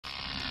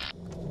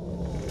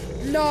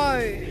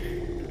No.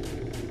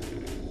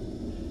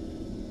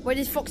 Where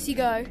did Foxy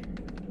go?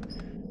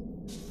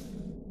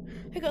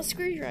 I got a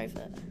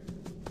screwdriver.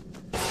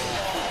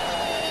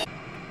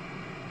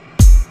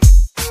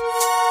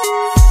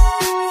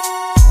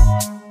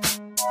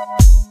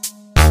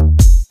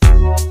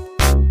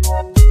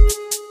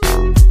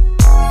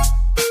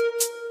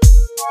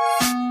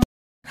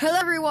 Hello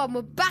everyone,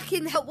 we're back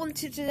in Help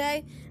Wanted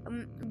today.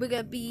 We're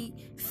going to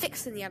be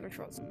fixing the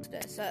animatronics today,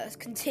 so let's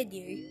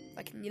continue,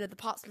 like in, the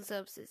parts and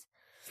services.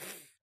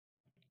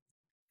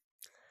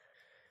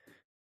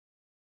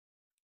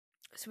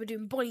 So we're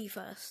doing Bonnie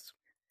first.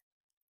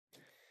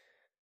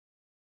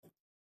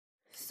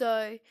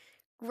 So,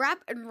 grab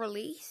and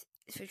release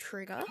is a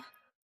trigger,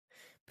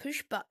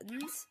 push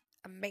buttons,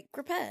 and make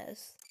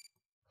repairs.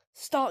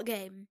 Start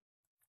game.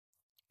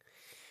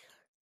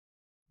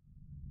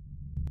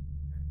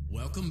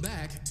 Welcome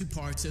back to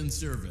Parts and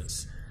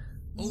Service.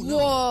 Oh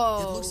Whoa.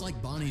 no, it looks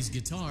like Bonnie's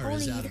guitar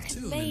is out of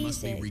tune and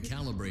must be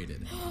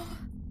recalibrated.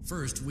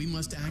 First, we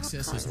must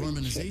access his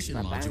harmonization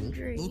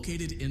module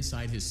located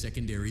inside his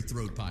secondary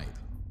throat pipe.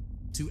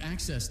 To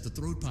access the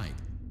throat pipe,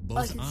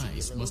 both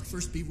eyes must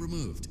first be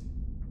removed.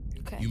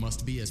 Okay. You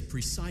must be as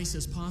precise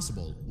as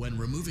possible when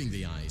removing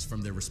the eyes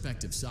from their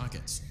respective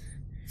sockets.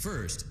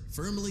 First,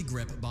 firmly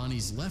grip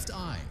Bonnie's left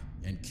eye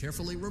and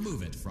carefully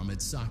remove it from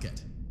its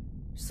socket.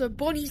 So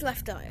Bonnie's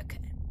left eye, okay.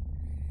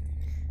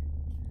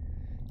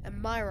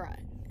 And my right.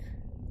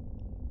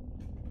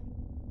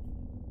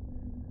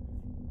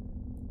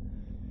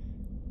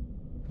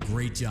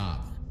 Great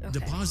job. Okay.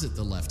 Deposit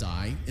the left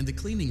eye in the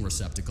cleaning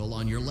receptacle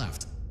on your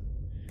left.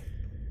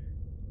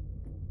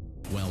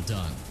 Well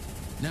done.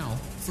 Now,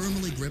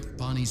 firmly grip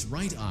Bonnie's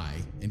right eye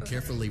and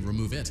carefully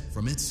remove it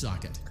from its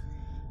socket.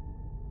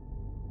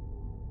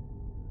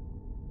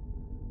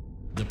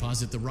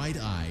 Deposit the right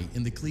eye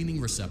in the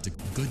cleaning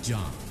receptacle. Good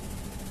job.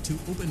 To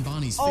open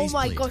Bonnie's faceplate, Oh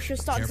my gosh, you're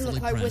starting to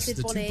look like press Wicked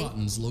the Bonnie. two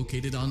buttons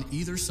located on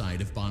either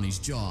side of Bonnie's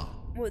jaw.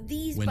 Well,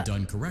 these When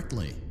done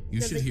correctly,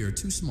 you should hear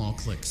two small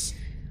clicks.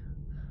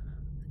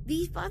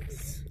 These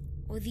buttons?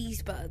 Or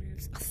these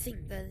buttons? I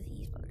think they're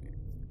these buttons.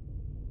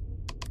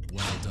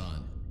 Well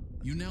done.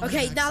 You now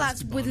Okay, have now access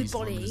that's to Wicked Bonnie's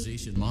Bonnie.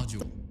 harmonization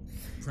module.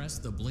 Press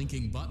the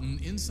blinking button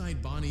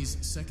inside Bonnie's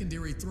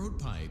secondary throat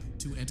pipe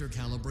to enter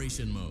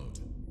calibration mode.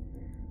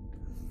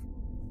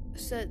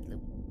 So,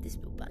 this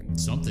little button.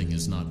 Something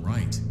is not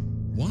right.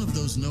 One of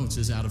those notes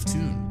is out of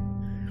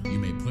tune. You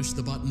may push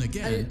the button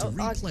again to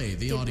replay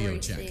the audio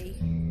check.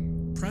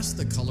 Press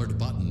the colored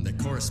button that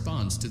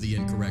corresponds to the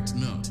incorrect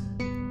note.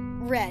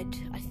 Red.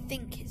 I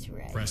think it's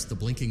red. Press the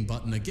blinking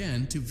button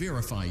again to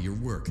verify your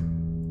work.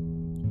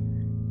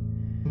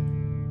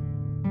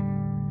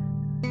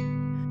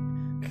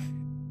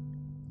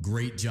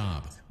 Great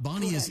job.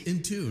 Bonnie is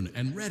in tune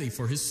and ready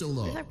for his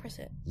solo. Did I press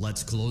it?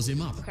 Let's close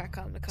him up. Okay, I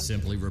can't.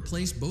 Simply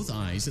replace both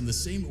eyes in the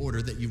same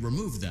order that you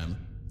removed them,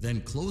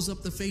 then close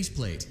up the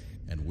faceplate,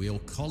 and we'll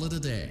call it a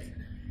day.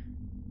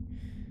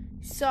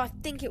 So I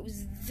think it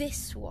was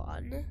this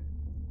one.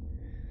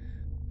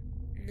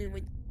 And then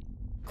we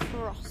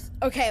cross.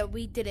 Okay,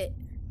 we did it.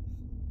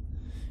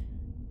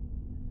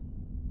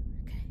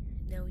 Okay,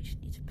 now we just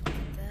need to put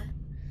it there.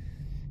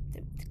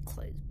 Then we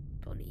close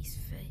Bonnie's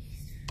face.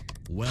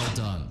 Well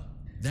done.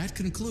 That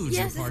concludes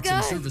your parts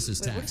and services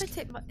task. What if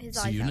I take his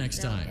eyes See you out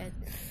next now time. again?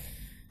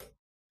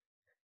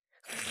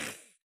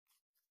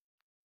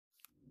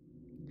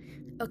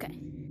 Okay.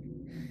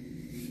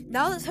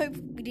 Now let's hope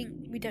we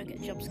don't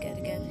get jump scared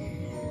again.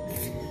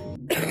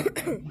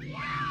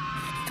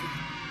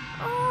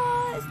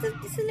 Oh,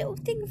 it's a little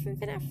thing from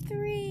Fnaf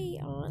 3.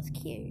 Oh, that's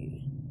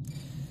cute.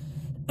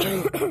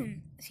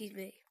 Excuse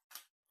me.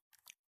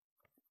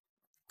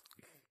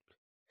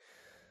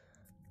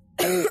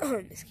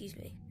 Excuse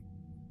me.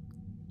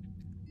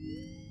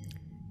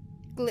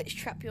 Glitch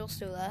trap, you're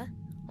still there.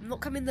 I'm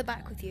not coming in the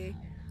back with you.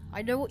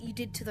 I know what you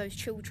did to those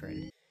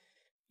children.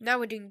 Now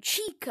we're doing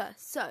Chica.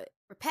 So,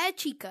 repair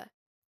Chica.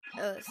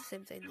 It's the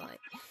same thing, like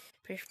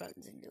push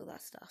buttons and all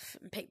that stuff.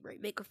 And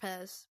make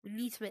repairs. We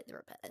need to make the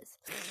repairs.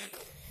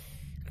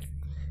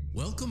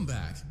 Welcome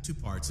back to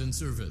Parts and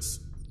Service.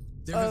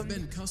 There have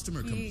been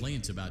customer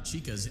complaints about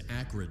Chica's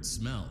acrid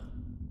smell.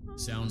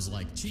 Sounds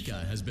like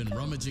Chica has been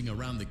rummaging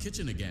around the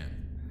kitchen again.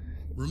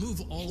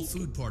 Remove all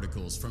food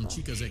particles from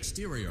Chica's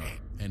exterior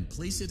and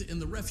place it in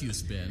the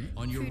refuse bin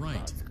on your right.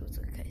 Particles.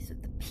 Okay, so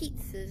the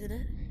pizza, isn't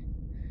it?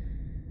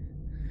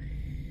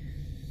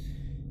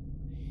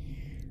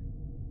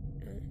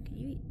 Can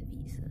you eat the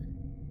pizza?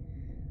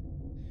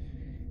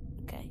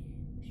 Okay,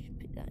 just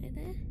put that in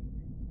there.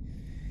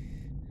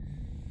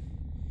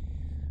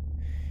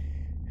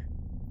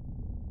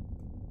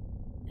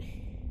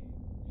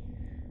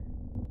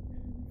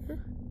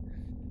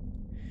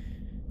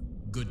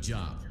 Good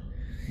job.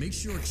 Make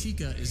sure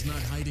Chica is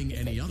not hiding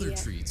any other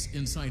treats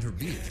inside her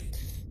beak.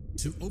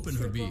 To open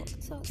her beak,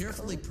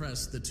 carefully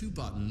press the two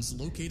buttons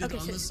located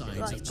on the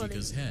sides of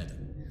Chica's head.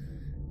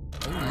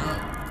 Oh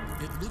no,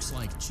 It looks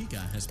like Chica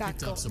has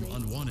picked up some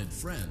unwanted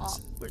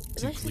friends.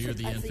 To clear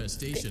the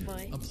infestation,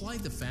 apply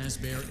the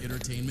Fazbear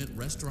Entertainment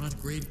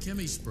restaurant-grade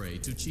chemi spray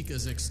to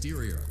Chica's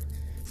exterior.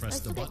 Press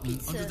the button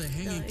under the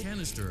hanging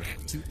canister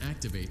to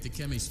activate the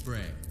chemi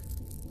spray.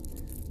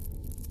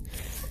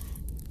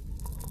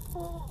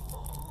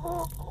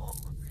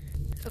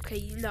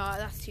 Okay, no,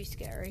 that's too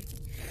scary.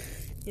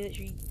 You're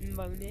literally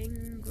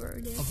moaning,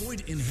 groaning.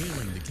 Avoid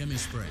inhaling the chemi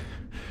spray.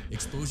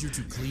 Exposure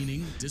to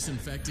cleaning,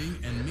 disinfecting,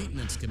 and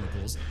maintenance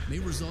chemicals may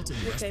result in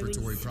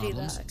respiratory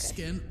problems,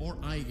 skin, or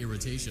eye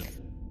irritation.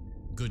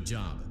 Good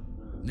job.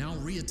 Now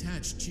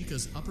reattach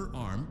Chica's upper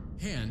arm,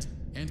 hand,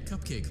 and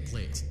cupcake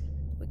plate.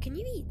 Wait, can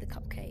you eat the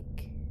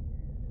cupcake?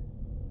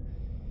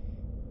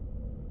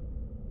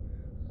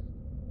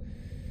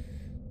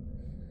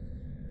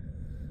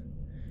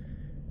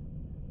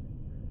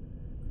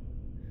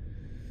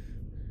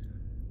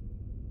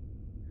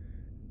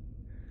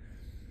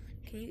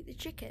 Can you eat the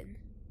chicken?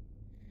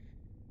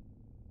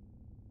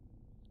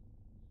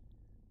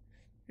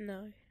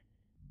 No.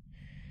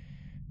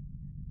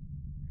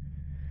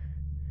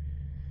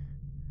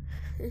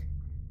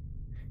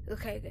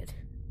 Okay, good.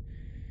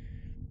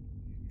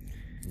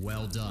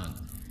 Well done.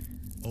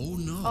 Oh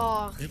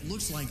no, it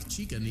looks like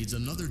Chica needs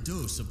another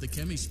dose of the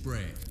chemi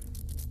spray.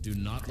 Do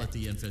not let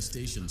the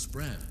infestation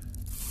spread.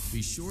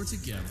 Be sure to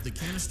give the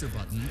canister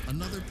button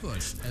another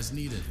push as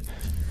needed.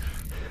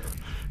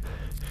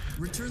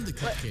 Return the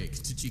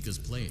cupcake to Chica's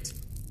plate.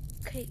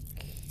 Cake.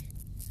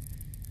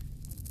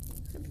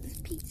 There's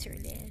pizza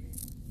in there.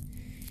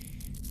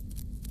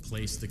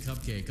 Place the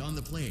cupcake on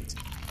the plate.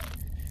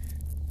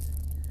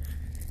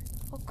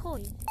 A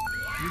coin.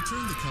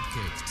 Return the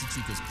cupcake to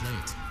Chica's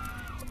plate.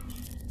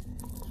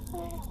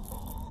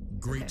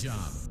 Great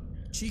job.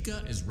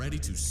 Chica is ready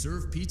to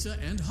serve pizza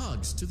and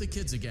hugs to the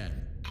kids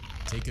again.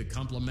 Take a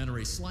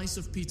complimentary slice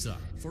of pizza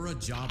for a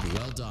job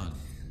well done.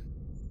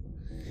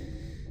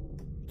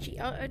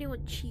 I only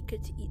want Chica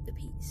to eat the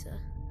pizza.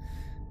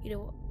 You know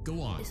what?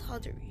 Go on. It's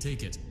harder.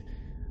 Take it.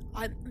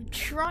 I'm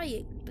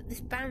trying, but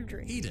this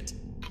boundary. Eat it.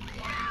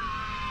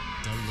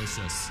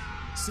 Delicious.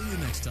 See you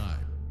next time.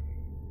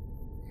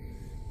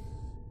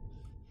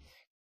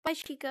 Bye,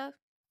 Chica.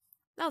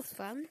 That was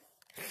fun.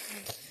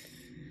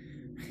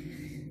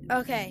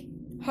 Okay.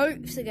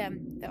 Hopes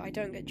again that I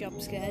don't get jump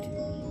scared.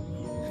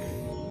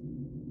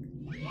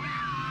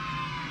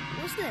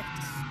 What's this?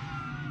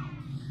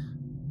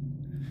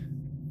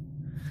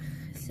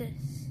 What's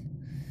this?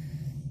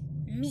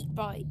 Meat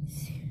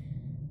bites.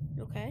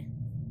 Okay.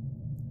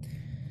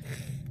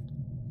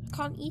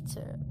 Can't eat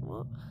it.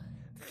 What?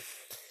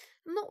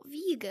 I'm not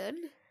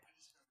vegan.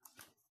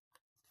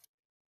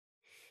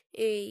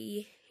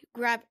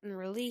 Grab and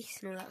release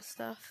and all that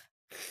stuff.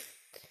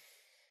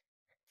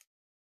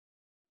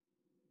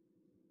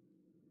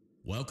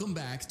 Welcome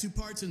back to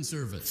Parts and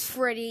Service.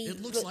 Freddy.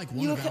 It looks like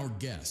one of our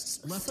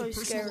guests left a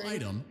personal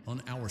item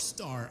on our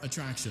star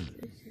attraction.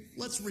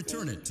 Let's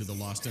return it to the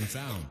Lost and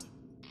Found.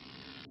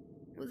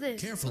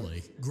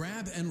 Carefully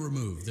grab and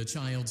remove the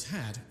child's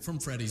hat from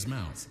Freddy's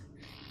mouth.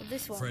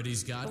 This one.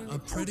 Freddy's got a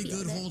pretty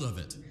good hold of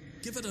it.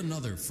 Give it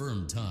another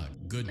firm tug.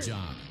 Good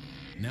job.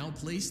 Now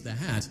place the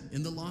hat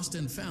in the Lost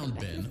and Found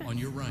bin on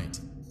your right.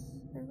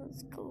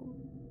 That's cool.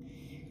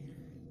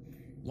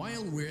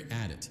 While we're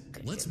at it,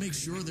 let's make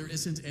sure there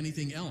isn't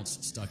anything else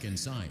stuck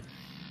inside.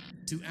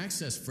 To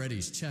access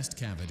Freddy's chest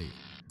cavity,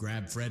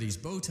 grab Freddy's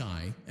bow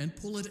tie and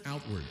pull it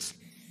outwards.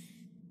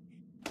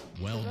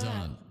 Well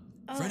done.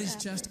 Freddy's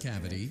chest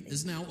cavity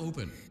is now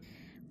open.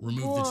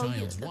 Remove the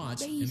child's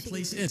watch and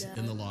place it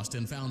in the Lost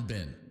and Found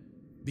bin.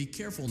 Be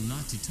careful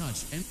not to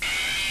touch and...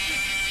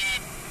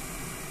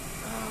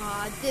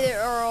 I did it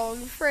wrong,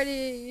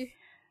 Freddy.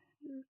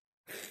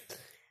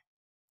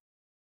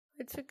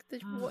 I took the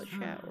watch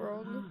out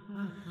wrong.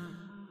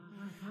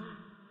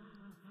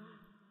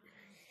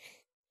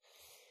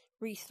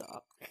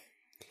 Restart.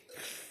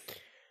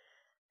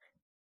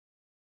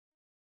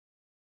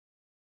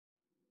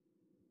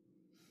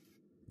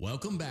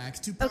 Welcome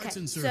back to Parts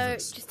and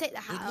Service. So just take the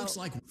hat It looks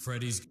like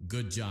Freddy's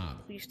good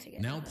job.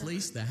 Now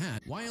place the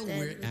hat while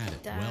we're at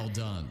it. Well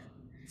done.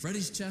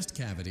 Freddy's chest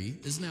cavity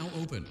is now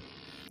open.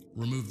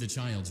 Remove the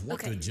child's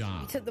watch. Good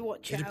job. Took the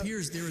watch out. It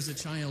appears there is a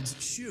child's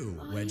shoe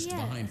wedged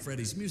behind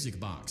Freddy's music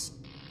box.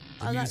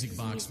 The music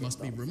box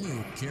must be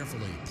removed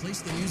carefully.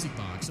 Place the music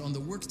box on the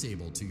work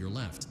table to your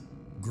left.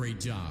 Great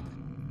job.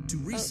 To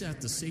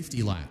reset the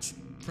safety latch,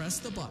 press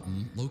the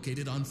button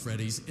located on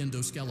Freddy's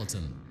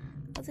endoskeleton.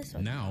 This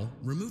one. Now,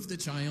 remove the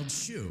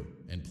child's shoe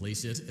and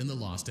place it in the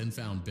Lost and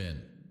Found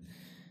bin.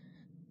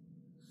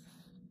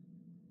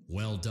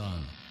 Well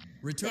done.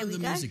 Return the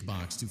music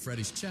box to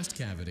Freddy's chest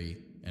cavity,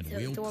 and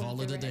we'll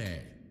call it a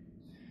day.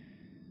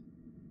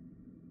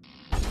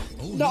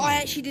 Oh no, I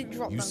actually didn't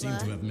drop that. You seem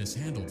to have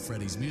mishandled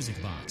Freddy's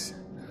music box.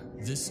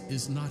 This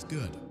is not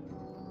good.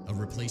 A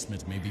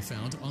replacement may be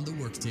found on the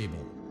work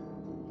table.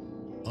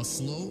 A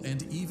slow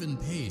and even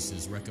pace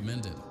is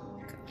recommended.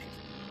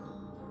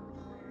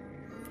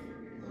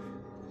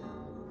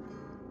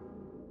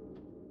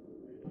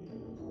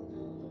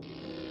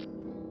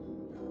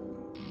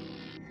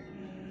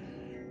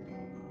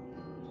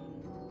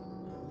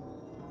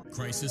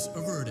 Crisis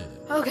averted.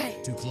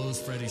 Okay. To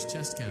close Freddy's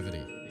chest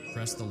cavity,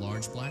 press the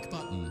large black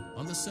button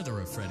on the center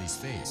of Freddy's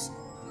face.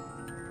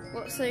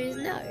 What, so his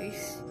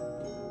nose?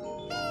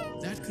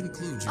 That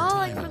concludes your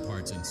time in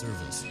parts and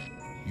service.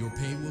 Your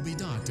pay will be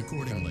docked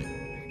accordingly.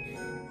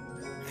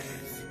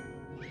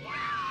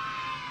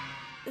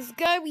 Let's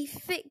go, we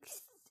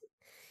fixed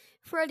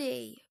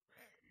Freddy.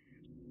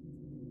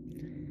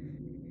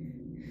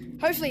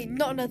 Hopefully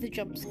not another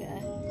jump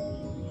scare.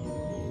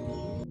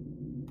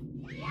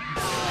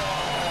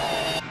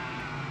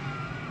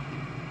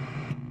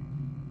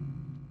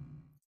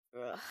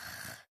 Ugh.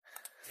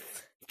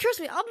 Trust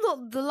me, I'm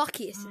not the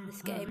luckiest in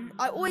this game.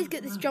 I always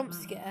get this jump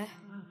scare.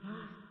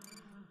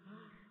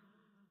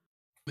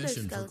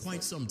 Mission for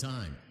quite some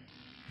time.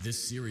 This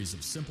series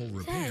of simple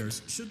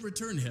repairs should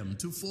return him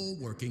to full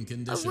working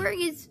condition. I'm wearing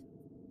his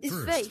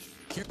face.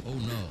 Oh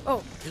no.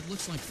 Oh. It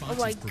looks like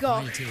Foxy's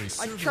proprietary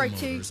servo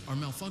motors are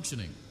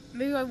malfunctioning.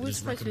 Maybe I It was is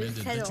supposed to put his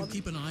recommended head that you on.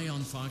 keep an eye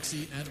on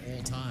Foxy at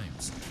all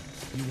times.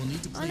 You will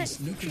need to place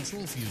new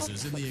control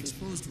fuses in the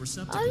exposed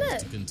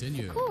receptacles to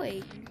continue.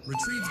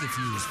 Retrieve the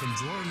fuse from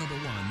drawer number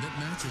 1 that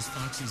matches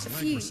Foxy's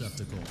leg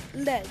receptacle.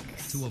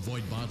 Legs. To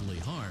avoid bodily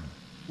harm,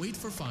 wait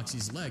for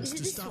Foxy's legs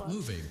to stop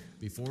moving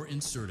before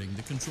inserting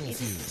the control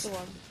fuse.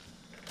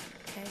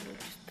 Okay, we'll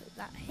just put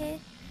that here.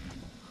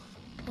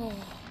 Oh.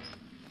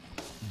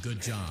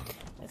 Good job.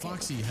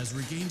 Foxy has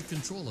regained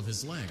control of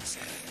his legs.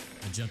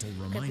 A gentle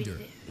reminder,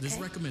 it is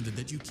recommended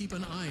that you keep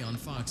an eye on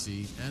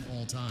Foxy at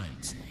all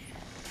times.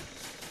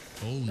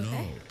 Oh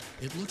no,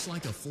 it looks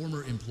like a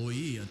former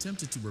employee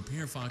attempted to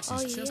repair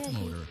Foxy's chest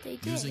motor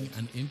using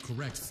an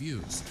incorrect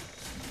fuse.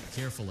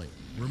 Carefully,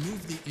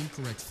 remove the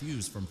incorrect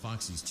fuse from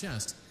Foxy's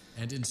chest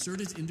and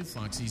insert it into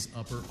Foxy's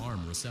upper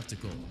arm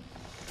receptacle.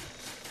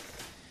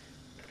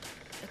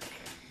 Okay.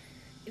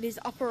 It is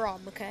upper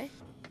arm, okay?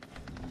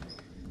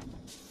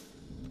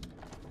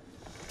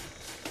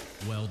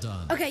 Well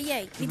done. Okay,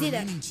 yay, we did it. The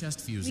remaining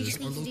chest fuses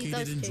are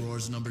located in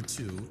drawers number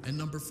 2 and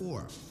number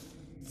 4.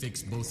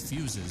 Fix both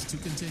fuses to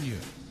continue.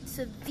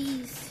 So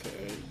these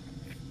two.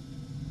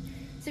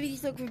 So we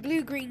just look for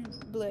blue, green,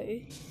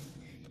 blue.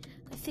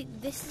 I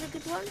think this is a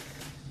good one.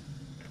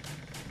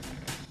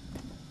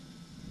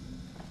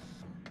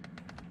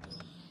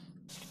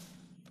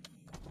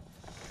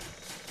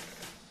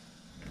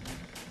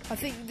 I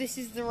think this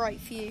is the right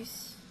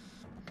fuse.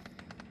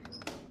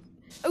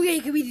 Okay,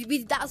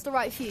 that's the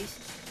right fuse.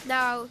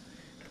 Now,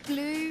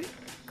 blue,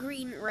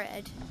 green,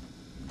 red.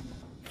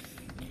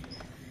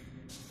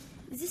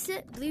 Is this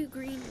it? Blue,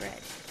 green,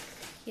 red.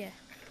 Yeah.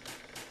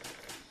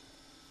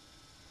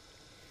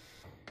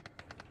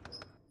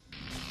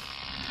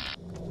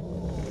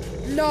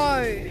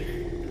 No!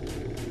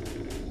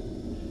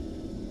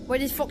 Where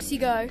did Foxy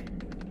go?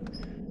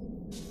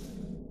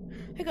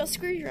 I got a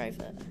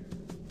screwdriver.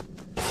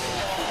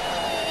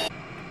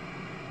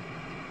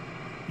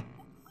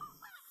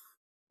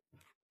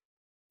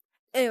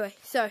 Anyway,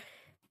 so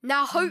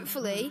now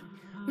hopefully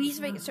we need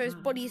to make it so his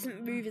body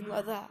isn't moving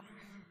like that.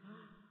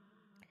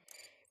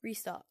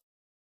 Restart.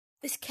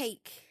 This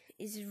cake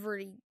is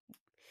really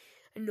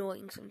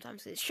annoying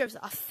sometimes. It shows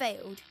that I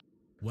failed.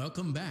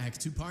 Welcome back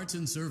to Parts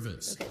and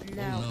Service. Okay,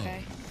 now,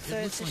 So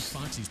it looks like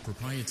Foxy's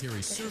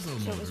proprietary servo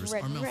motors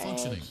are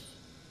malfunctioning.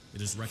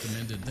 It is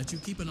recommended that you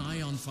keep an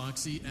eye on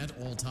Foxy at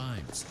all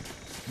times.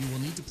 You will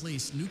need to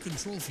place new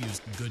control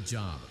fuse. Good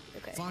job.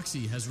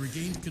 Foxy has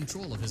regained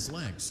control of his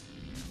legs.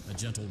 A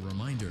gentle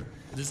reminder,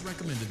 it is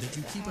recommended that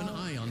you keep an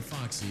eye on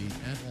Foxy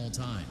at all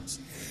times.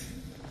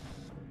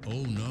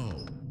 Oh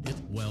no.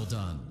 Well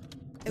done.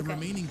 The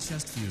remaining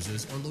chest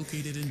fuses are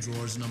located in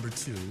drawers number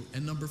 2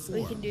 and number 4.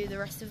 We can do the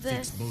rest of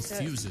this. Fix both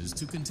fuses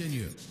to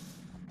continue.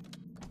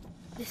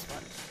 This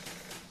one.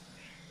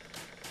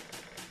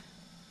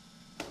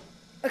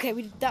 Okay,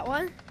 we did that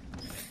one.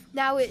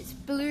 Now it's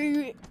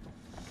blue,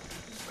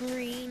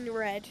 green,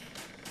 red.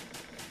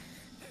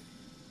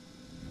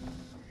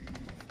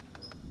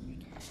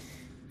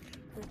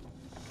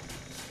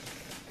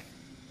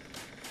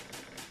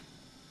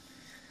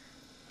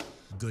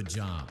 Good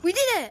job. We did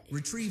it!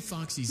 Retrieve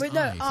Foxy's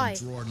eye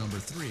from drawer number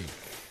 3.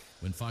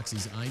 When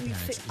Foxy's eye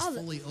patch is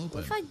fully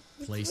open,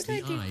 place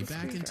the eye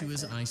back into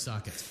his eye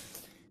socket.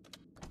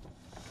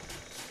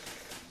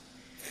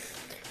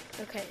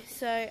 Okay,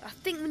 so I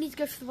think we need to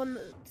go for the one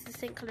that's the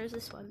same colour as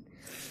this one.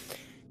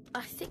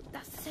 I think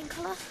that's the same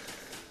colour.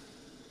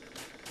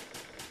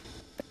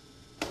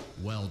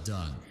 Well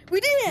done.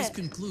 We did it! This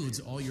concludes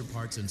all your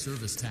parts and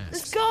service tasks.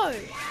 Let's go!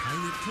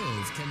 Pirate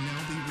Cove can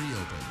now be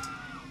reopened.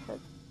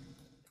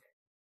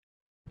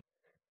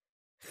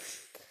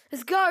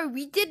 Let's go!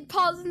 We did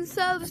parts and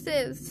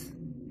services!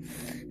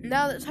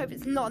 Now let's hope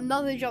it's not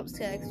another jump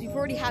scare, because we've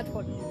already had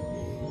one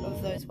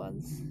of those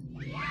ones.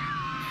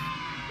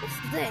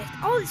 What's this?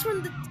 Oh,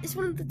 it's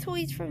one of the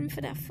toys from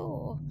Fnaf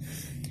 4.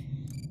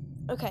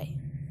 Okay.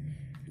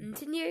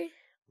 Continue.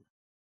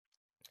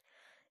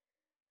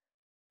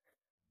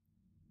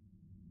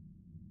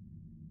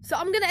 So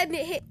I'm going to end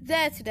it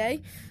there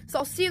today. So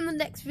I'll see you in the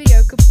next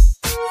video.